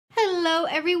Hello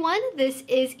everyone, this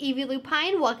is Evie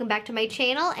Lupine. Welcome back to my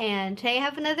channel, and today I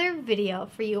have another video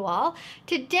for you all.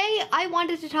 Today I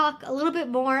wanted to talk a little bit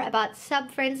more about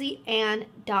sub-frenzy and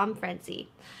dom-frenzy.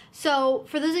 So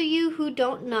for those of you who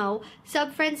don't know,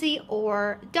 sub-frenzy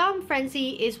or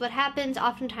dom-frenzy is what happens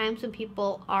oftentimes when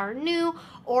people are new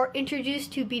or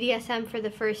introduced to BDSM for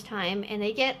the first time, and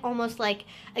they get almost like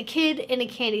a kid in a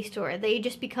candy store. They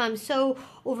just become so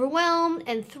overwhelmed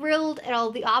and thrilled at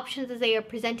all the options that they are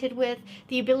presented with,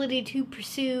 the ability to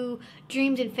pursue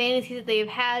dreams and fantasies that they have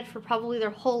had for probably their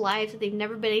whole lives that they've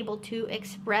never been able to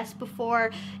express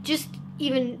before, just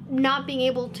even not being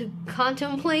able to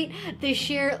contemplate the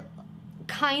sheer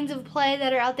kinds of play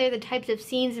that are out there, the types of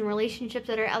scenes and relationships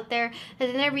that are out there that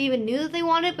they never even knew that they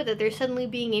wanted, but that they're suddenly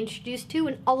being introduced to,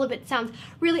 and all of it sounds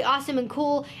really awesome and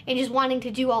cool, and just wanting to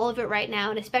do all of it right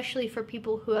now. And especially for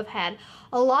people who have had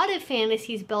a lot of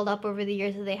fantasies build up over the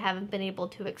years that they haven't been able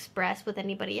to express with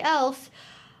anybody else,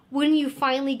 when you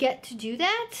finally get to do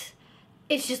that,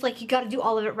 it's just like you got to do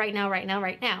all of it right now, right now,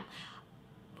 right now.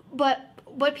 But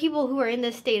what people who are in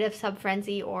this state of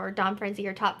sub-frenzy or dom-frenzy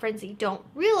or top-frenzy don't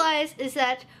realize is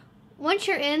that once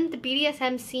you're in, the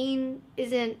BDSM scene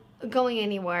isn't going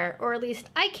anywhere, or at least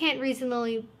I can't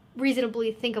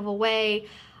reasonably think of a way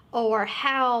or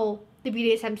how the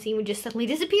BDSM scene would just suddenly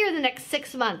disappear in the next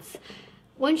 6 months.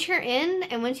 Once you're in,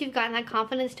 and once you've gotten that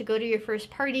confidence to go to your first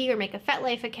party or make a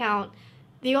FetLife account,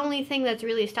 the only thing that's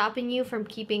really stopping you from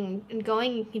keeping and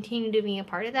going and continuing to be a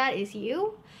part of that is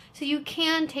you. So you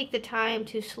can take the time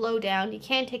to slow down. You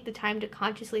can take the time to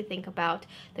consciously think about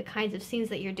the kinds of scenes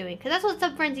that you're doing. Because that's what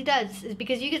sub-frenzy does, is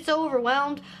because you get so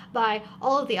overwhelmed by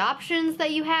all of the options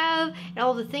that you have and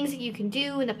all the things that you can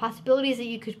do and the possibilities that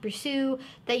you could pursue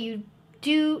that you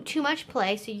do too much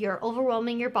play, so you're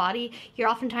overwhelming your body. You're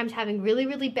oftentimes having really,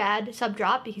 really bad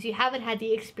sub-drop because you haven't had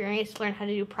the experience to learn how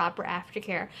to do proper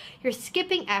aftercare. You're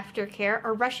skipping aftercare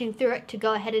or rushing through it to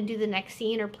go ahead and do the next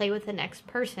scene or play with the next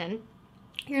person.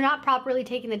 You're not properly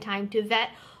taking the time to vet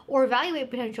or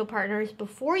evaluate potential partners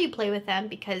before you play with them,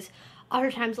 because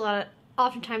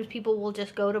oftentimes people will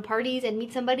just go to parties and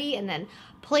meet somebody and then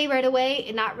play right away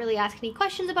and not really ask any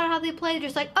questions about how they play. They're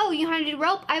just like, oh, you know how to do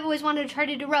rope? I've always wanted to try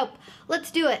to do rope.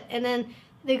 Let's do it. And then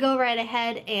they go right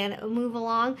ahead and move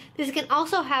along. This can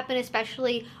also happen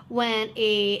especially when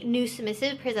a new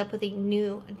submissive pairs up with a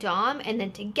new dom, and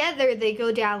then together they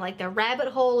go down like the rabbit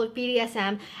hole of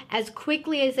BDSM as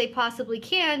quickly as they possibly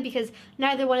can, because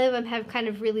neither one of them have kind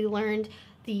of really learned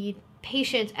the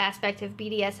patience aspect of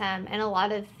BDSM and a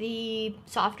lot of the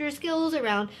softer skills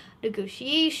around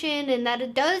negotiation, and that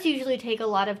it does usually take a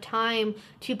lot of time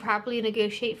to properly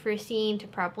negotiate for a scene, to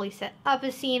properly set up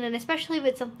a scene, and especially if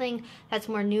it's something that's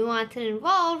more nuanced and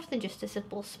involved than just a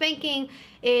simple spanking,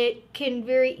 it can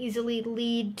very easily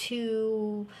lead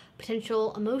to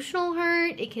potential emotional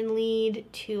hurt. It can lead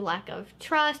to lack of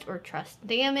trust or trust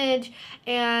damage,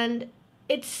 and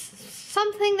it's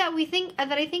something that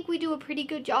I think we do a pretty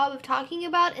good job of talking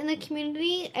about in the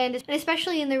community, and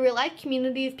especially in the real life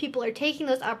community. If people are taking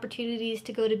those opportunities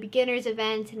to go to beginners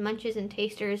events and munches and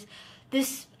tasters,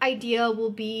 this idea will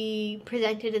be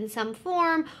presented in some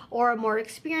form, or a more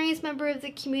experienced member of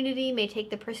the community may take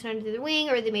the person under their wing,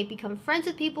 or they may become friends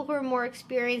with people who are more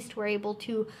experienced, who are able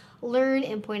to learn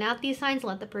and point out these signs and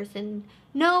let the person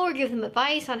know or give them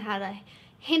advice on how to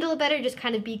handle it better, just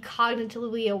kind of be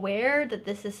cognitively aware that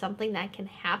this is something that can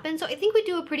happen. So I think we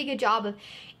do a pretty good job of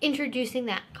introducing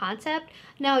that concept.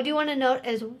 Now, I do want to note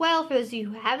as well, for those of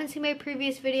you who haven't seen my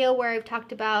previous video where I've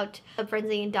talked about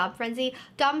sub-frenzy and dom-frenzy,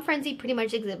 dom-frenzy pretty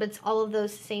much exhibits all of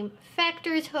those same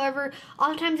factors. However,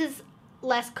 oftentimes it's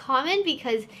less common,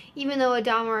 because even though a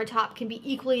dom or a top can be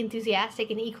equally enthusiastic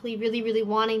and equally really, really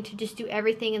wanting to just do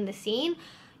everything in the scene,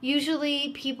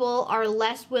 usually people are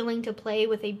less willing to play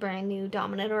with a brand new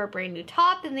dominant or a brand new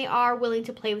top than they are willing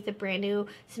to play with a brand new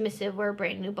submissive or a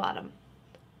brand new bottom.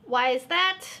 Why is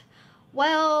that?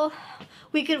 Well,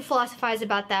 we could philosophize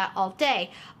about that all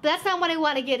day, but that's not what I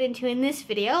want to get into in this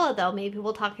video, although maybe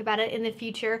we'll talk about it in the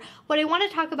future. What I want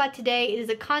to talk about today is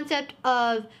the concept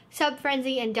of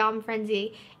sub-frenzy and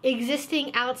dom-frenzy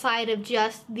existing outside of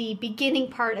just the beginning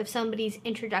part of somebody's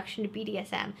introduction to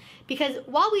BDSM. Because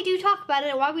while we do talk about it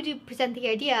and while we do present the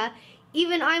idea,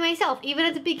 even I myself, even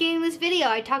at the beginning of this video,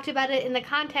 I talked about it in the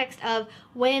context of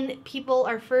when people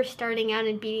are first starting out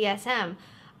in BDSM.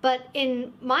 But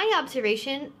in my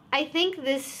observation, I think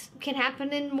this can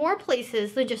happen in more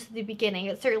places than just the beginning.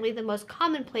 It's certainly the most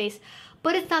common place,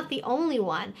 but it's not the only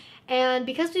one. And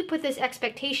because we put this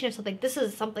expectation of something, this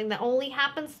is something that only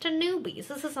happens to newbies,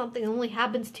 this is something that only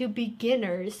happens to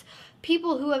beginners,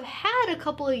 people who have had a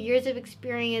couple of years of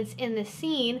experience in the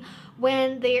scene,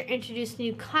 when they are introduced to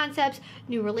new concepts,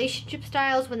 new relationship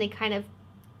styles, when they kind of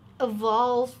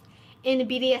evolve in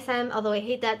BDSM, although I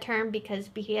hate that term because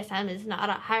BDSM is not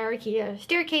a hierarchy or a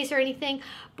staircase or anything,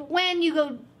 but when you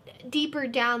go deeper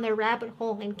down the rabbit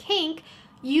hole in kink,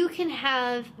 you can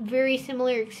have very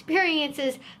similar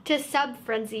experiences to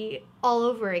sub-frenzy all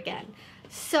over again.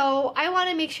 So I want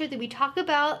to make sure that we talk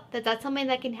about that that's something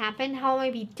that can happen, how it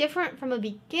might be different from a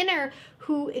beginner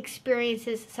who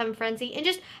experiences sub-frenzy, and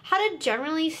just how to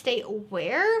generally stay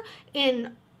aware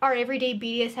in our everyday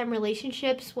BDSM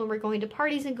relationships when we're going to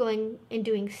parties and going and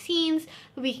doing scenes,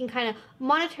 that we can kind of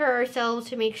monitor ourselves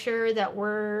to make sure that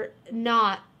we're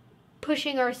not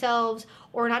pushing ourselves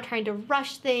or not trying to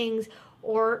rush things,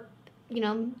 or, you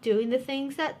know, doing the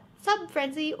things that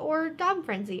sub-frenzy or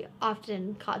dom-frenzy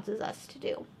often causes us to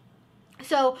do.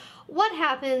 So what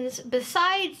happens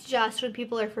besides just when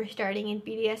people are first starting in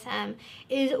BDSM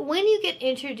is when you get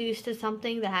introduced to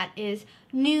something that is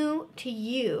new to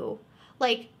you.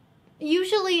 Like,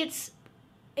 usually it's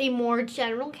a more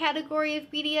general category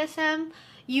of BDSM.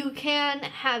 You can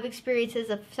have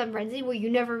experiences of sub-frenzy where you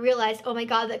never realized, oh my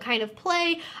god, that kind of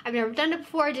play, I've never done it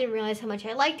before, I didn't realize how much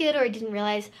I liked it, or I didn't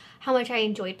realize how much I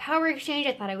enjoyed power exchange,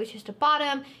 I thought I was just a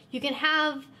bottom. You can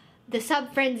have the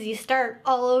sub-frenzy start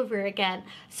all over again.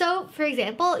 So, for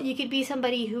example, you could be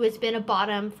somebody who has been a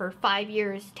bottom for 5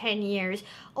 years, 10 years,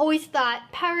 always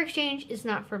thought power exchange is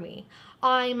not for me.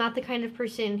 I'm not the kind of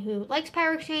person who likes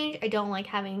power exchange. I don't like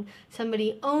having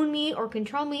somebody own me or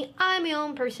control me. I'm my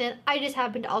own person. I just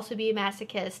happen to also be a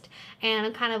masochist, and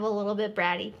I'm kind of a little bit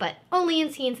bratty, but only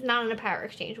in scenes, not in a power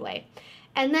exchange way.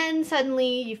 And then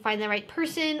suddenly you find the right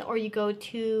person, or you go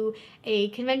to a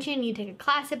convention, you take a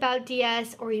class about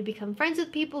DS, or you become friends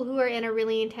with people who are in a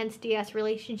really intense DS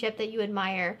relationship that you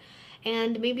admire.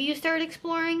 And maybe you start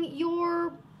exploring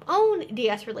your own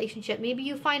DS relationship. Maybe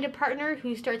you find a partner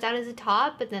who starts out as a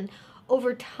top, but then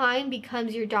over time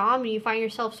becomes your dom, and you find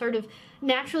yourself sort of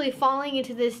naturally falling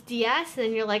into this DS,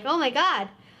 and you're like, oh my god,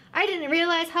 I didn't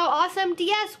realize how awesome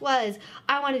DS was.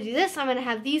 I want to do this, I'm going to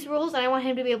have these rules, and I want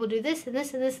him to be able to do this, and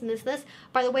this, and this, and this, and this.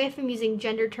 By the way, if I'm using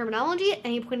gender terminology at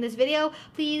any point in this video,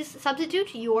 please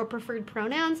substitute your preferred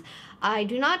pronouns. I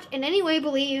do not in any way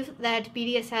believe that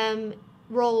BDSM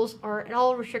roles are at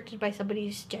all restricted by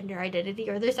somebody's gender identity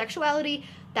or their sexuality.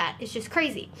 That is just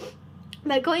crazy.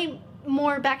 But going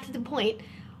more back to the point,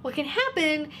 what can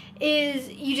happen is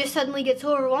you just suddenly get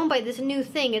so overwhelmed by this new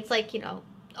thing. It's like, you know,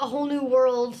 a whole new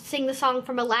world, sing the song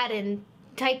from Aladdin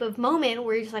type of moment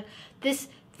where you're just like, this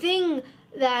thing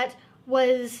that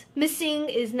was missing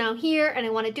is now here, and I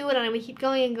want to do it, and I'm going to keep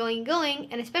going and going and going.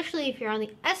 And especially if you're on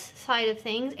the S side of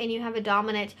things and you have a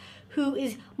dominant who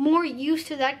is more used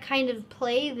to that kind of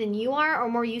play than you are, or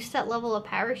more used to that level of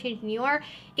power exchange than you are,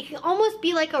 it can almost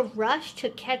be like a rush to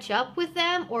catch up with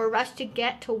them, or a rush to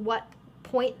get to what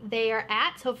point they are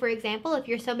at. So for example, if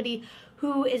you're somebody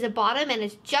who is a bottom and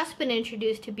has just been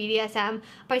introduced to BDSM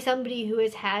by somebody who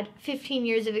has had 15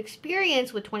 years of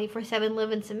experience with 24/7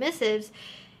 live-in submissives,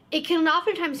 it can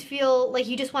oftentimes feel like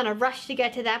you just want to rush to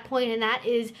get to that point, and that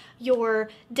is your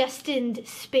destined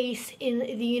space in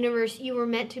the universe. You were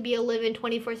meant to be a live-in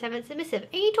 24/7 submissive,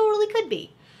 and you totally could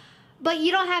be. But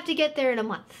you don't have to get there in a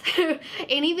month.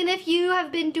 And even if you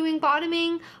have been doing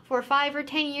bottoming for 5 or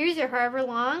 10 years or however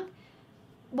long,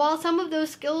 while some of those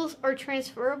skills are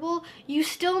transferable, you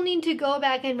still need to go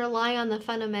back and rely on the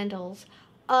fundamentals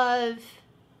of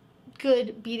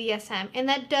good BDSM. And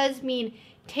that does mean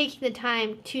taking the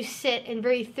time to sit and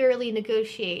very thoroughly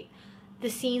negotiate the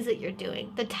scenes that you're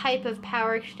doing, the type of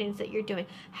power exchange that you're doing,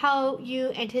 how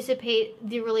you anticipate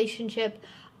the relationship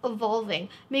evolving,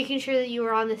 making sure that you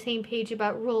are on the same page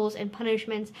about rules and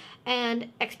punishments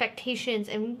and expectations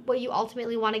and what you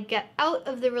ultimately want to get out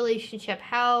of the relationship,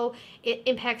 how it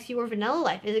impacts your vanilla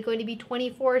life. Is it going to be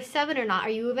 24/7 or not? Are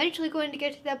you eventually going to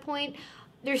get to that point?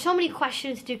 There's so many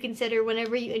questions to consider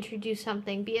whenever you introduce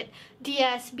something, be it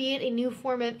DS, be it a new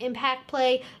form of impact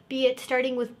play, be it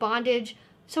starting with bondage.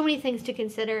 So many things to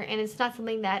consider, and it's not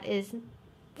something that is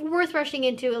worth rushing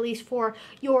into, at least for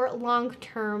your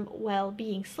long-term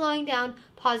well-being. Slowing down,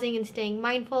 pausing, and staying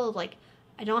mindful of, like,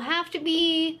 I don't have to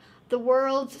be the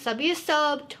world's subbiest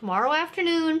sub tomorrow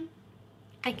afternoon.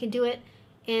 I can do it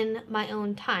in my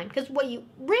own time. Because what you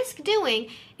risk doing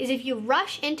is if you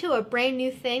rush into a brand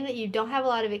new thing that you don't have a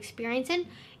lot of experience in,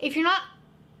 if you're not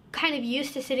kind of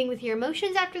used to sitting with your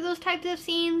emotions after those types of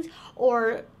scenes,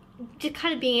 or just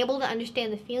kind of being able to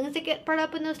understand the feelings that get brought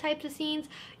up in those types of scenes,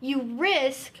 you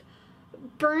risk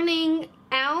burning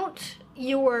out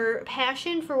your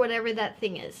passion for whatever that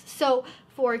thing is. So,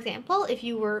 for example, if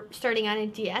you were starting out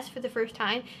in DS for the first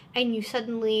time and you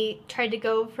suddenly tried to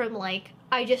go from like,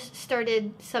 I just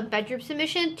started some bedroom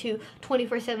submission to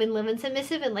 24/7 live-in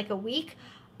submissive in like a week,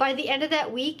 by the end of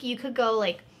that week you could go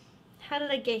like, how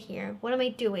did I get here? What am I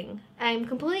doing? I'm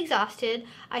completely exhausted.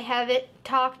 I haven't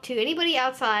talked to anybody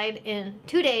outside in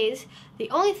 2 days. The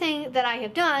only thing that I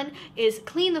have done is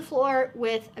clean the floor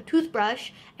with a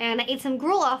toothbrush, and I ate some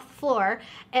gruel off the floor,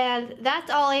 and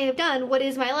that's all I have done. What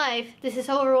is my life? This is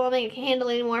so overwhelming. I can't handle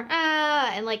it anymore.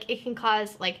 And like it can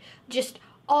cause like just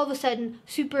all of a sudden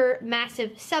super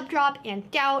massive sub-drop and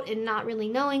doubt and not really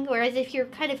knowing. Whereas if you're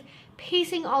kind of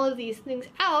pacing all of these things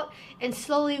out and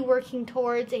slowly working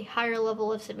towards a higher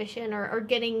level of submission, or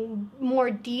getting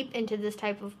more deep into this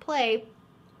type of play,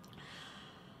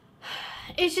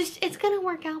 it's gonna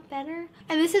work out better.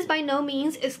 And this is by no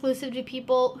means exclusive to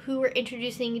people who are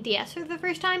introducing DS for the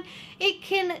first time. It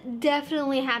can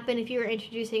definitely happen if you are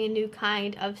introducing a new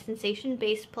kind of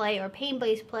sensation-based play or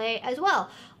pain-based play as well.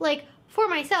 Like, for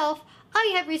myself,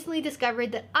 I have recently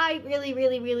discovered that I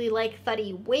really like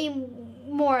thuddy way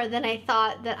more than I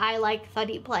thought that I liked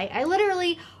thuddy play. I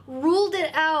literally ruled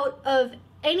it out of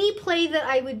any play that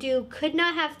I would do, could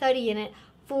not have thuddy in it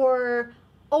for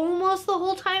almost the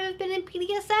whole time I've been in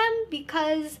BDSM,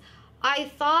 because I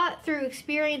thought through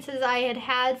experiences I had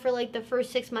had for like the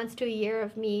first 6 months to a year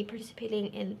of me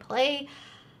participating in play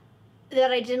that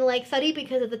I didn't like thuddy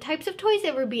because of the types of toys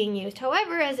that were being used.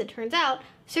 However, as it turns out,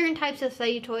 certain types of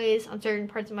thuddy toys on certain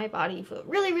parts of my body feel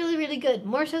really good,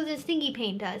 more so than stingy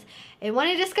pain does. And when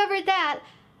I discovered that,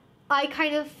 I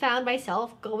kind of found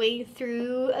myself going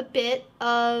through a bit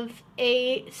of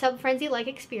a sub-frenzy-like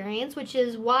experience, which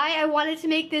is why I wanted to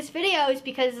make this video, is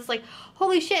because it's like,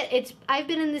 holy shit, I've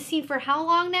been in this scene for how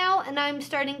long now, and I'm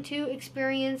starting to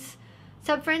experience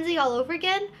sub-frenzy all over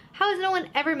again? How has no one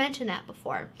ever mentioned that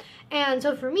before? And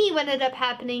so for me, what ended up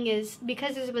happening is,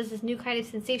 because there was this new kind of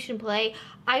sensation play,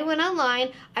 I went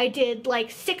online, I did like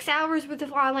 6 hours worth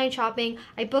of online shopping,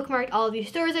 I bookmarked all of these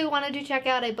stores I wanted to check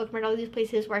out, I bookmarked all these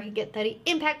places where I could get thuddy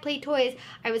impact play toys.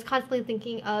 I was constantly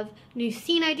thinking of new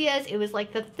scene ideas. It was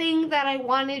like the thing that I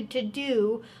wanted to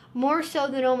do, more so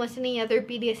than almost any other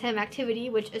BDSM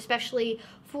activity, which especially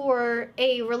for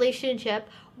a relationship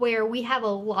where we have a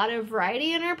lot of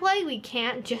variety in our play, we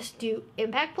can't just do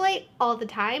impact play all the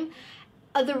time.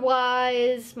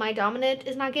 Otherwise, my dominant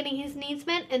is not getting his needs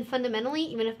met, and fundamentally,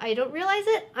 even if I don't realize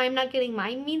it, I'm not getting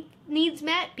my needs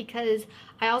met, because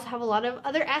I also have a lot of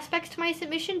other aspects to my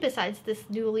submission besides this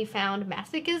newly found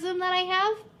masochism that I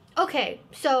have. Okay,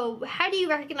 so how do you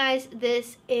recognize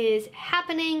this is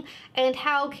happening, and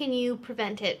how can you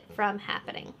prevent it from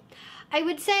happening? I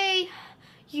would say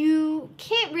you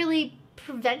can't really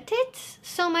prevent it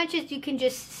so much as you can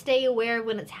just stay aware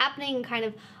when it's happening and kind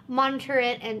of monitor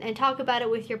it and talk about it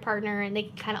with your partner, and they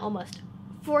can kind of almost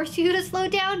force you to slow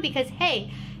down, because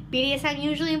hey, BDSM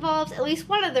usually involves at least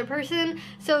one other person,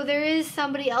 so there is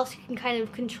somebody else who can kind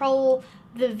of control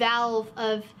the valve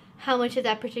of how much of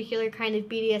that particular kind of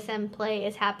BDSM play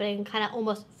is happening, and kind of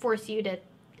almost force you to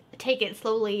take it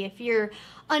slowly if you're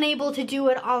unable to do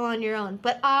it all on your own.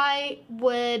 But I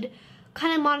would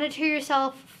kind of monitor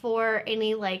yourself for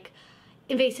any like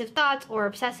invasive thoughts or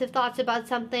obsessive thoughts about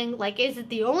something. Like, is it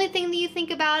the only thing that you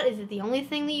think about? Is it the only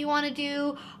thing that you want to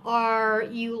do? Are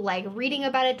you like reading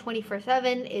about it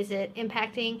 24/7? Is it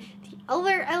impacting the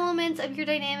other elements of your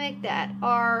dynamic that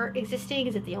are existing?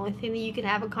 Is it the only thing that you can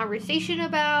have a conversation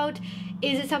about?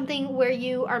 Is it something where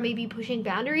you are maybe pushing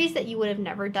boundaries that you would have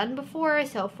never done before?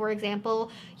 So for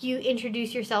example, you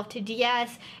introduce yourself to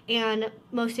DS and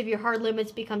most of your hard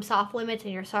limits become soft limits,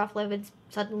 and your soft limits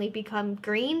suddenly become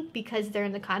green because they're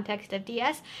in the context of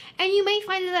DS. And you may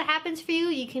find that that happens for you.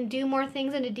 You can do more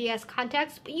things in a DS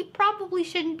context, but you probably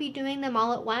shouldn't be doing them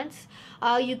all at once.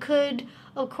 You could,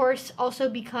 of course, also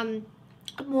become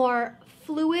more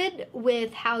fluid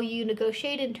with how you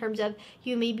negotiate, in terms of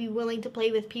you may be willing to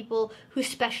play with people who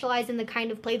specialize in the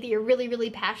kind of play that you're really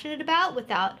passionate about,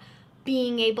 without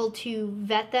being able to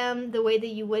vet them the way that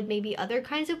you would maybe other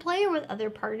kinds of play or with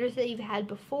other partners that you've had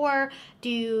before. Do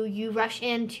you rush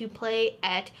in to play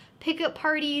at pickup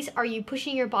parties? Are you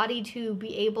pushing your body to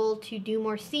be able to do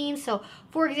more scenes? So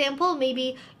for example,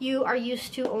 maybe you are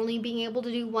used to only being able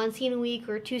to do 1 scene a week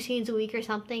or 2 scenes a week or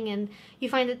something, and you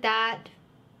find that that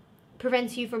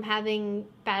prevents you from having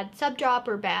bad sub drop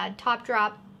or bad top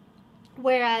drop.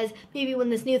 Whereas maybe when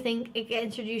this new thing gets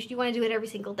introduced, you want to do it every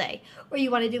single day, or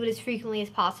you want to do it as frequently as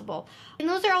possible. And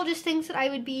those are all just things that I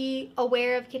would be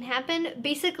aware of can happen.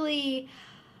 Basically,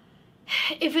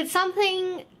 if it's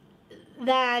something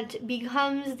that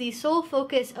becomes the sole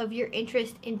focus of your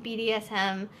interest in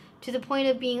BDSM to the point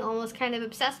of being almost kind of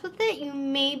obsessed with it, you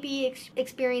may be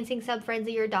experiencing sub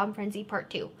frenzy or dom frenzy part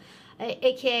 2.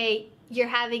 AKA, you're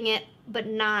having it, but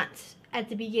not at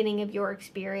the beginning of your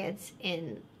experience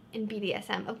in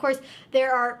BDSM. Of course,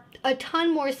 there are a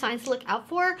ton more signs to look out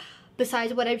for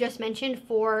besides what I've just mentioned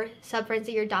for sub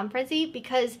frenzy or dom frenzy,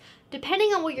 because depending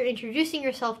on what you're introducing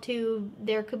yourself to,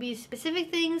 there could be specific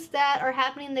things that are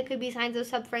happening that could be signs of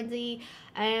sub frenzy,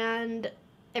 and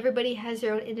everybody has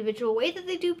their own individual way that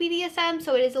they do BDSM,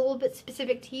 so it is a little bit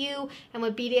specific to you and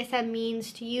what BDSM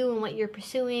means to you and what you're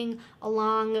pursuing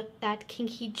along that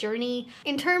kinky journey.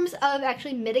 In terms of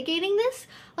actually mitigating this,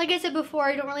 like I said before,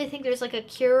 I don't really think there's like a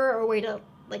cure or way to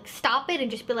like stop it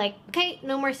and just be like, okay,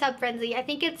 no more sub frenzy. I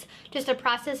think it's just a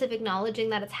process of acknowledging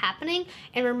that it's happening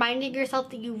and reminding yourself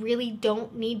that you really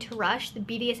don't need to rush. The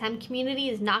BDSM community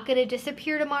is not going to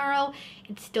disappear tomorrow.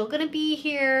 It's still going to be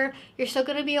here. You're still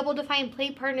going to be able to find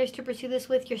play partners to pursue this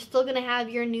with. You're still going to have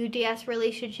your new DS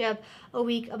relationship a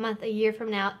week, a month, a year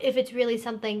from now, if it's really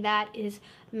something that is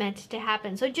meant to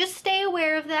happen. So just stay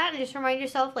aware of that and just remind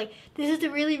yourself, like, this is a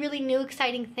really, really new,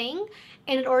 exciting thing,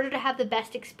 and in order to have the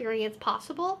best experience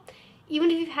possible, even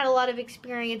if you've had a lot of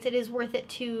experience, it is worth it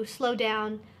to slow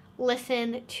down,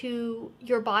 listen to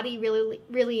your body really,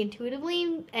 really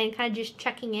intuitively, and kind of just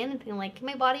checking in and being like, can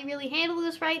my body really handle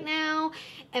this right now?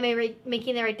 Am I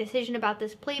making the right decision about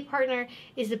this play partner?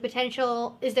 Is there a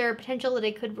potential that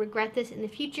I could regret this in the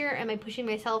future? Am I pushing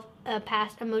myself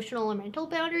past emotional or mental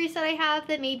boundaries that I have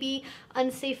that may be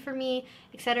unsafe for me,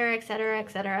 etc., etc.,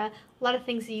 etc. A lot of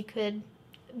things that you could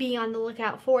be on the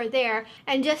lookout for there.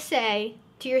 And just say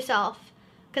to yourself,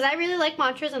 because I really like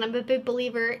mantras and I'm a big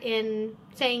believer in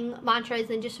saying mantras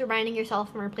and just reminding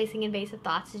yourself and replacing invasive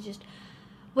thoughts, is just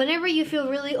whenever you feel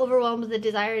really overwhelmed with the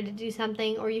desire to do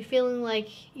something, or you're feeling like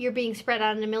you're being spread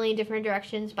out in a million different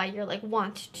directions by your like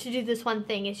want to do this one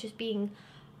thing, it's just being,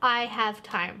 I have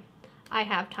time. I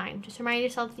have time. Just remind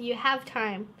yourself that you have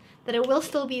time, that it will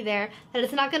still be there, that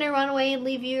it's not going to run away and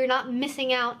leave you. You're not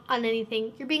missing out on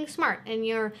anything. You're being smart and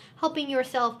you're helping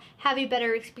yourself have a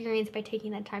better experience by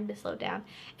taking that time to slow down.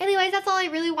 Anyways, that's all I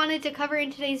really wanted to cover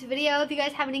in today's video. If you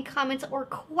guys have any comments or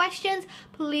questions,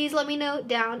 please let me know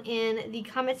down in the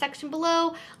comment section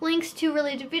below. Links to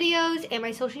related videos and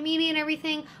my social media and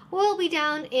everything will be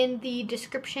down in the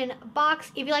description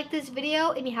box. If you like this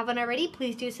video and you haven't already,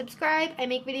 please do subscribe. I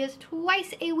make videos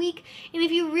twice a week. And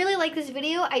if you really like this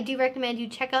video, I do recommend you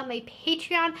check out my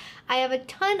Patreon. I have a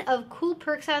ton of cool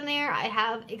perks on there. I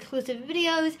have exclusive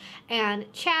videos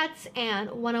and chats and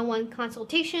one-on-one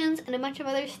consultations and a bunch of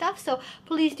other stuff. So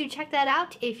please do check that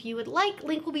out if you would like.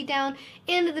 Link will be down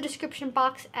in the description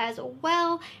box as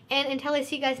well. And until I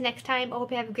see you guys next time, I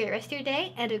hope you have a great rest of your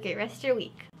day and a great rest of your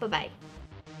week. Bye-bye.